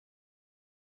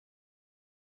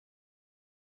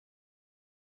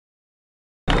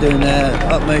doing their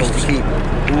utmost to keep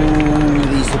all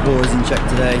these supporters in check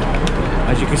today.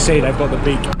 As you can see, they've got the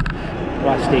big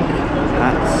plastic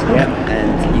hats, yep,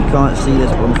 and you can't see this,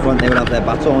 but on the front they will have their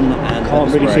baton and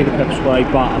can't really see the pepper spray,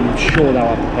 but I'm sure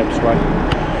they'll have the pepper spray.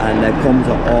 And their comms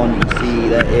are on, you see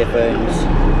their earphones.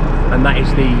 And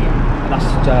that's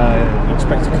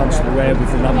Inspector Constable there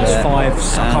with the numbers 5,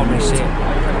 so I can't really see it.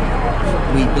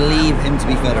 We believe him to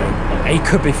be federal. He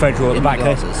could be federal at the back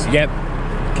there. Yep.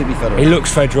 Could be federal. He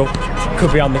looks federal.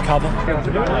 Could be undercover.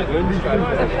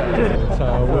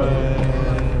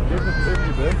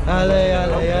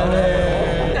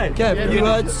 Okay, a few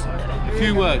words.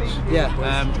 Few words. Yeah.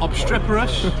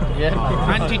 Obstreperous. Yeah.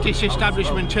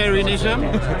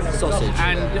 Anti-disestablishmentarianism. Sausage.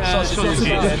 And sausages.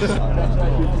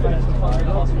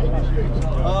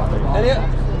 Elliot, a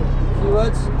few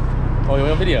words. Oh,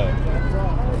 you're on video?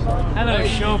 Hello,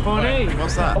 Sean Bonnie.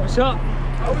 What's that? What's up?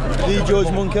 Lee George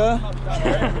Munker.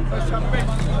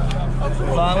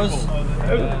 Flowers.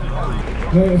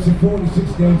 No, it's a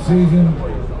 46-game season.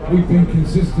 We've been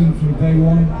consistent from day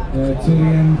one till the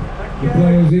end. The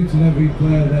players, each and every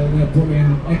player, they're putting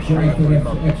in extra effort,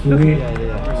 extra work.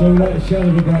 So we like to shout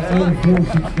about that over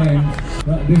 46 games.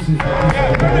 That this is the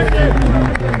biggest team in the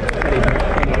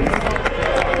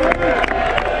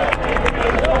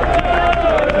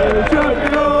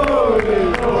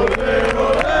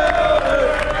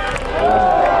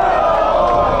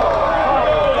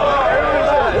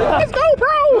Let's go,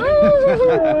 bro!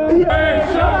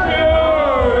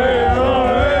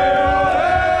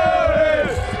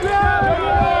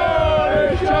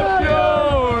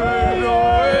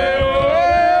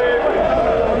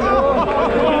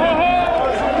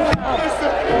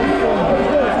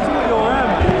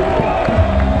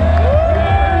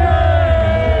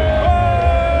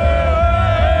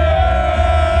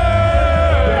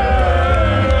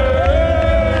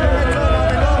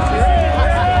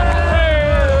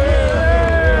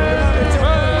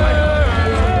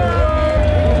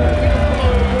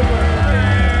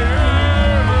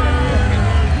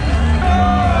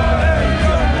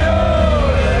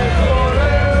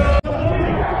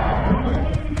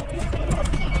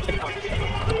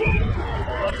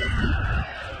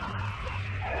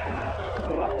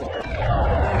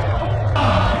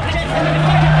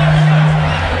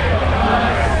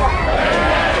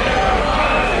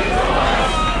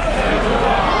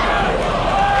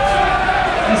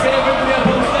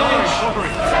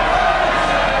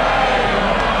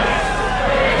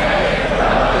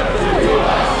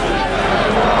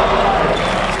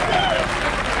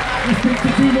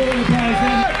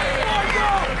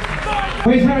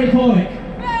 Where's Harry Cornick?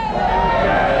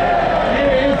 Here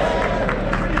he is.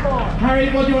 Harry,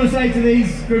 what do you want to say to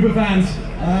these group of fans?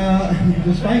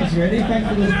 Just thanks, really. Thanks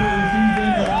for the season.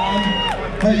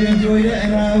 Hope you enjoyed it,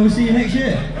 and we'll see you next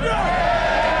year.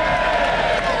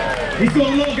 He's got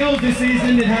a lot of goals this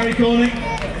season, did Harry Cornick?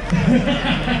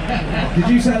 Did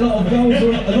you say a lot of goals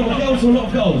or a lot of goals or a lot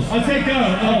of goals? I said go,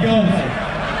 a lot of goals.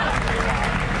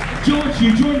 George,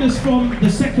 you joined us from the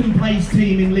second place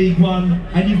team in League One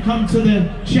and you've come to the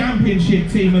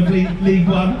championship team of League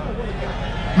One.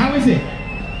 How is it?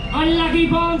 Unlucky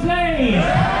Barnsley!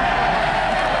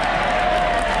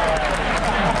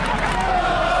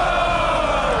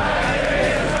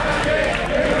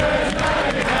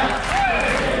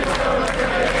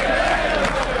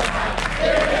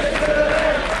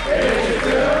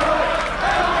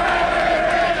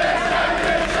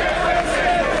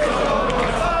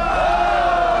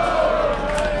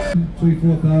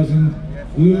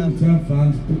 3,000-4,000 Luton Town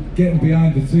fans getting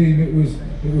behind the team. It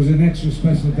was an extra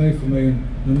special day for me,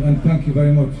 and thank you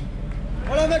very much.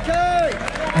 Well, and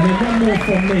then one more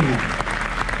from me.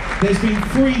 There's been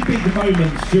 3 big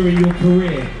moments during your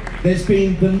career. There's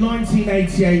been the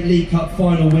 1988 League Cup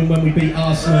final win when we beat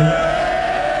Arsenal.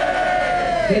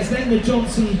 There's then the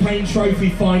Johnson Paint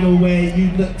Trophy final where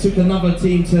you took another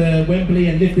team to Wembley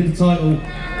and lifted the title.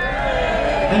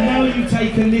 And now you've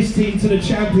taken this team to the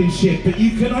championship, but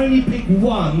you can only pick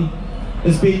one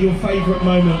as being your favourite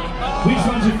moment. Which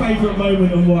one's your favourite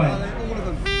moment and why?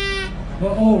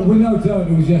 Oh, without doubt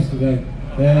it was yesterday.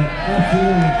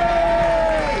 Absolutely.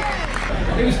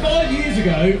 It was 5 years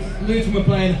ago, Luton were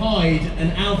playing Hyde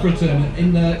and Alfreton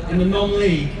in the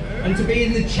non-league, and to be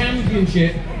in the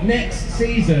championship next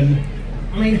season,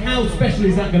 I mean, how special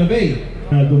is that going to be?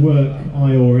 The work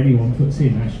I or anyone puts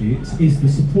in actually is the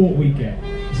support we get.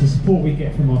 It's the support we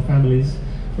get from our families,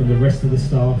 from the rest of the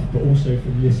staff, but also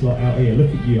from this lot out here. Look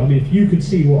at you. I mean, if you could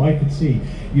see what I could see,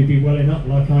 you'd be welling up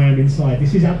like I am inside.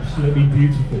 This is absolutely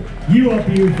beautiful. You are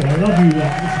beautiful. I love you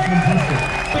lot. This is fantastic.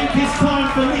 I think it's time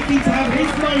for Nicky to have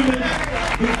his moment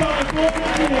in front of Borough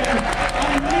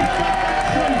and lift up that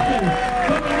trophy.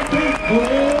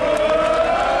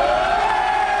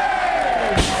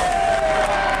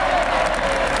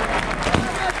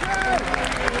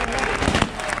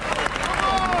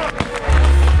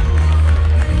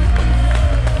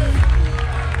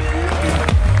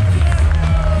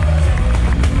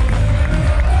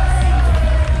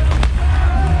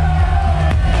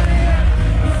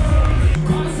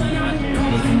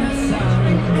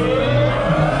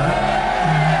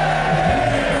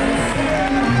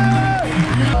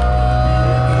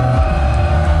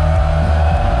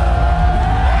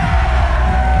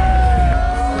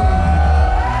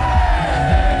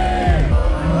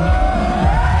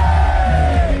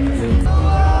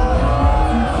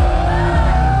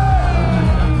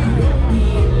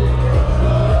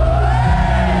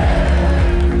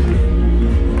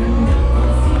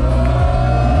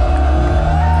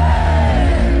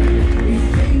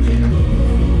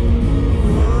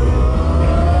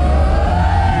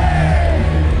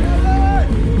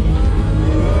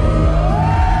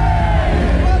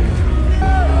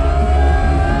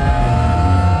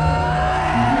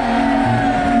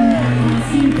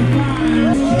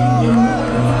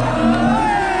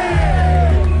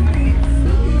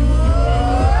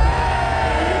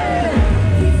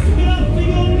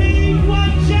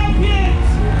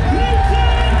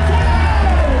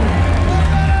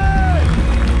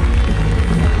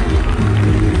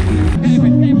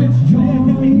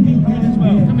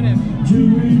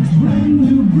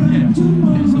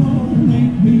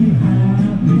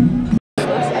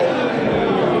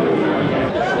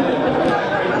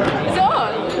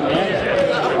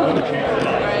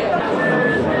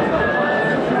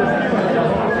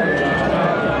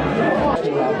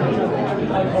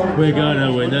 We're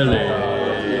gonna win the league.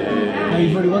 No,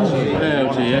 you've already won the league.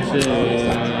 LTFC.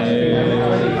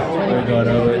 We're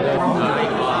gonna win the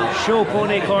league. Show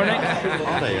pony Cornick.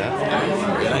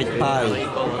 Right pal.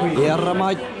 Here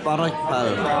mate, right pal.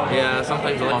 Yeah,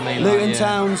 sometimes I mean, Luton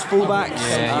Town's fullbacks.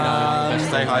 Yeah,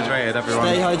 stay hydrated, everyone.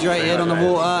 Stay hydrated on the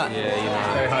water. Yeah,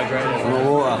 Stay hydrated on the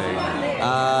water.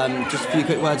 Just a few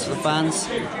quick words for the fans.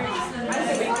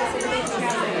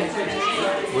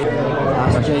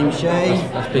 That's James Shea.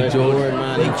 That's Big George,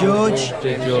 man. Big George.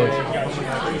 Big George.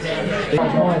 I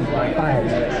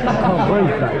can't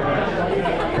breathe that.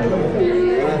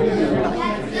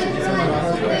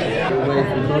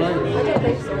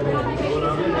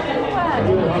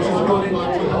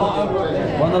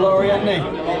 Won the lottery, hasn't he?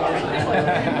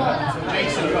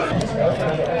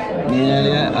 Me and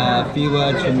Elliot, a few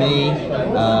words from me.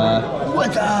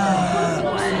 What's up?